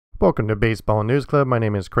Welcome to Baseball News Club. My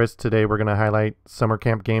name is Chris. Today we're going to highlight summer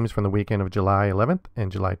camp games from the weekend of July 11th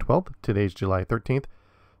and July 12th. Today's July 13th.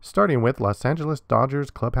 Starting with Los Angeles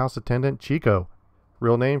Dodgers clubhouse attendant Chico.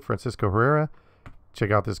 Real name Francisco Herrera.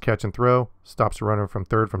 Check out this catch and throw. Stops a runner from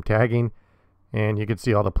third from tagging. And you can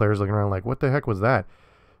see all the players looking around like, what the heck was that?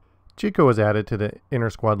 Chico was added to the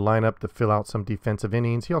inter-squad lineup to fill out some defensive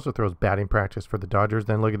innings. He also throws batting practice for the Dodgers.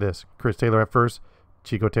 Then look at this. Chris Taylor at first.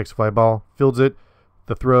 Chico takes a fly ball, fields it.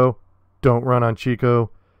 The throw, don't run on Chico.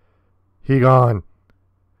 He gone.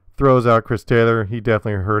 Throws out Chris Taylor. He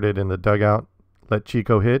definitely heard it in the dugout. Let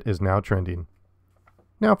Chico hit is now trending.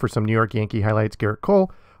 Now for some New York Yankee highlights. Gerrit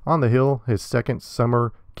Cole on the hill, his second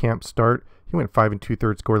summer camp start. He went 5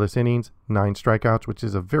 2/3 scoreless innings, 9 strikeouts, which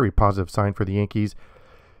is a very positive sign for the Yankees.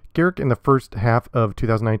 Gerrit in the first half of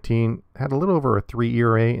 2019 had a little over a 3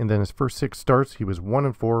 ERA, and then his first 6 starts, he was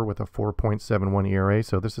 1-4 with a 4.71 ERA,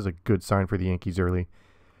 so this is a good sign for the Yankees early.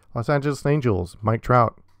 Los Angeles Angels, Mike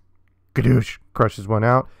Trout, Gadoosh, crushes one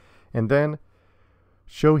out, and then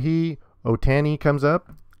Shohei Ohtani comes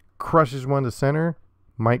up, crushes one to center,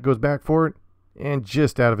 Mike goes back for it, and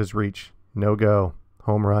just out of his reach, no go,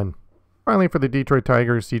 home run. Finally for the Detroit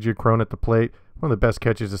Tigers, C.J. Cron at the plate, one of the best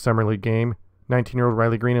catches of Summer League game. 19-year-old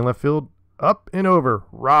Riley Green in left field, up and over,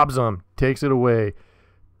 robs him, takes it away.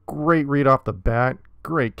 Great read off the bat,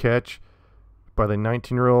 great catch by the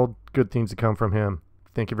 19-year-old. Good things to come from him.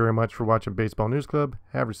 Thank you very much for watching Baseball News Club.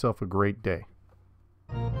 Have yourself a great day.